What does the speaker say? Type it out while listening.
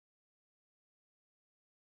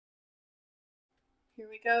Here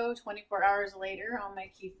we go, 24 hours later on my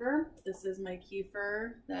kefir. This is my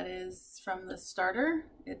kefir that is from the starter.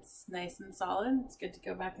 It's nice and solid. It's good to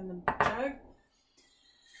go back in the jug.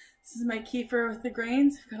 This is my kefir with the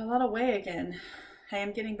grains. I've got a lot of whey again. I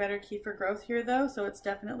am getting better kefir growth here though, so it's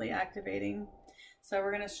definitely activating. So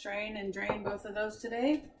we're gonna strain and drain both of those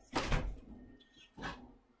today.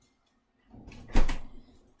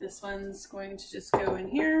 This one's going to just go in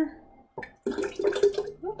here.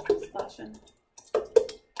 Oops, splashing.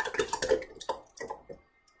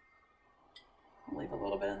 Leave a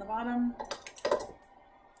little bit in the bottom.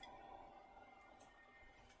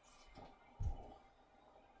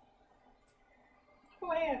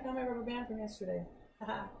 Oh hey, I found my rubber band from yesterday.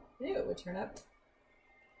 Haha, knew it would turn up.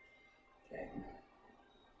 Okay.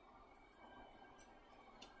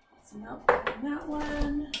 Some milk in that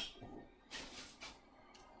one.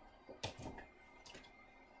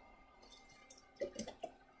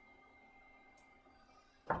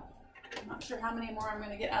 I'm not sure how many more I'm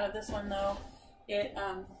going to get out of this one though. It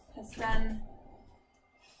has done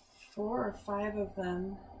 4 or 5 of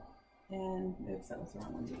them, and oops, that was the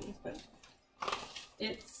wrong one to use, but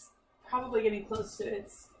it's probably getting close to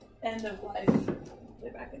its end of life. Put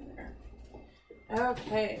it back in there.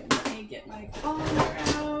 Okay, let me get my colander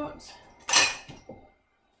out.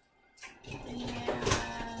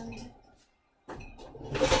 And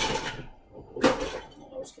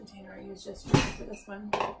which container I used yesterday for this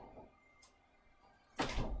one.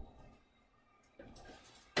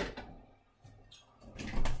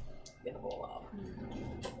 Get a bowl out.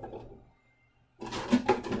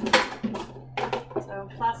 So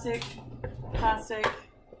plastic,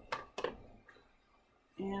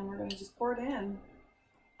 and we're going to just pour it in.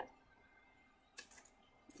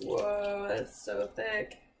 Whoa, that's so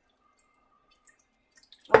thick.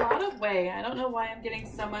 A lot of whey. I don't know why I'm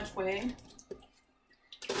getting so much whey.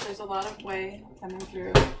 There's a lot of whey coming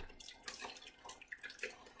through.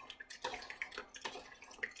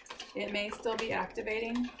 It may still be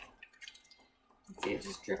activating. See it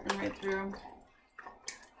just dripping right through.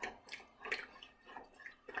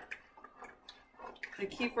 The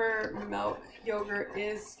kefir milk yogurt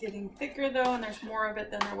is getting thicker though, and there's more of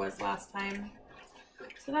it than there was last time.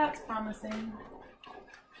 So that's promising.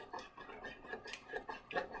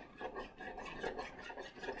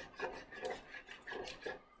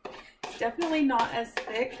 It's definitely not as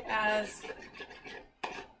thick as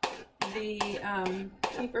the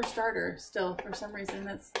kefir starter still. For some reason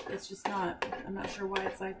it's just not. I'm not sure why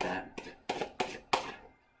it's like that.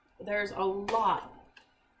 There's a lot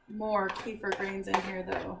more kefir grains in here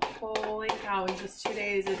though. Holy cow, in just 2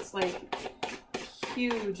 days it's like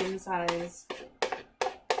huge in size.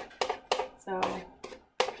 So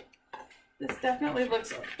this definitely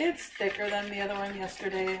looks, it's thicker than the other one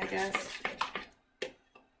yesterday, I guess.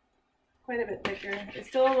 Quite a bit thicker. It's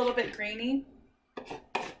still a little bit grainy.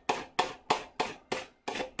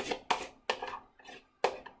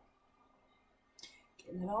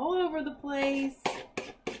 Getting it all over the place.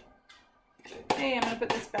 Okay, I'm going to put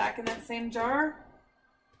this back in that same jar.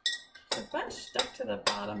 There's a bunch stuck to the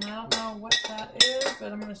bottom. I don't know what that is,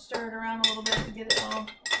 but I'm going to stir it around a little bit to get it all.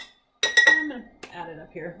 I'm going to add it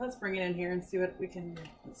up here. Let's bring it in here and see what we can do.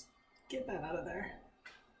 Let's get that out of there.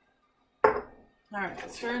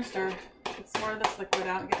 Alright, stir and stir. Get some more of this liquid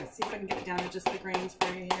out and see if I can get it down to just the grains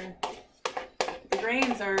for you here. The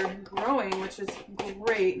grains are growing, which is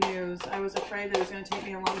great news. I was afraid that it was going to take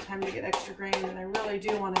me a long time to get extra grain, and I really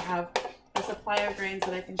do want to have a supply of grains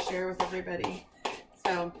that I can share with everybody.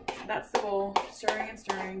 So that's the goal, stirring and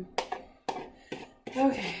stirring.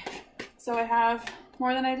 Okay, so I have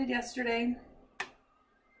more than I did yesterday.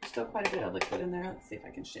 Still quite a bit of liquid in there. Let's see if I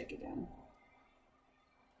can shake it down.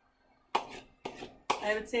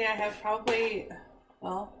 I would say I have probably,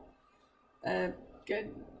 well, a good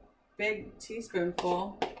big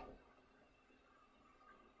teaspoonful.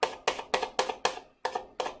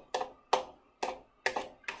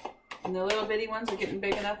 And the little bitty ones are getting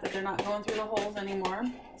big enough that they're not going through the holes anymore.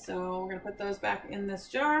 So we're going to put those back in this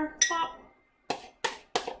jar. Pop.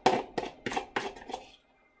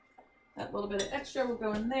 That little bit of extra will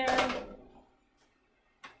go in there.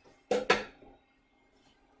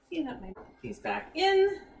 And I might put these back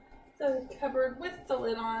in the cupboard with the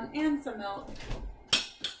lid on and some milk.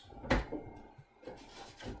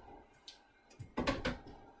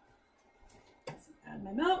 Add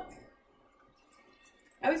my milk.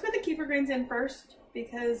 I always put the kefir grains in first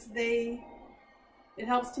because it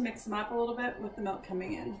helps to mix them up a little bit with the milk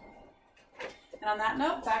coming in. And on that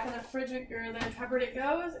note, back in the fridge or the cupboard it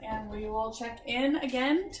goes, and we will check in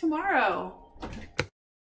again tomorrow.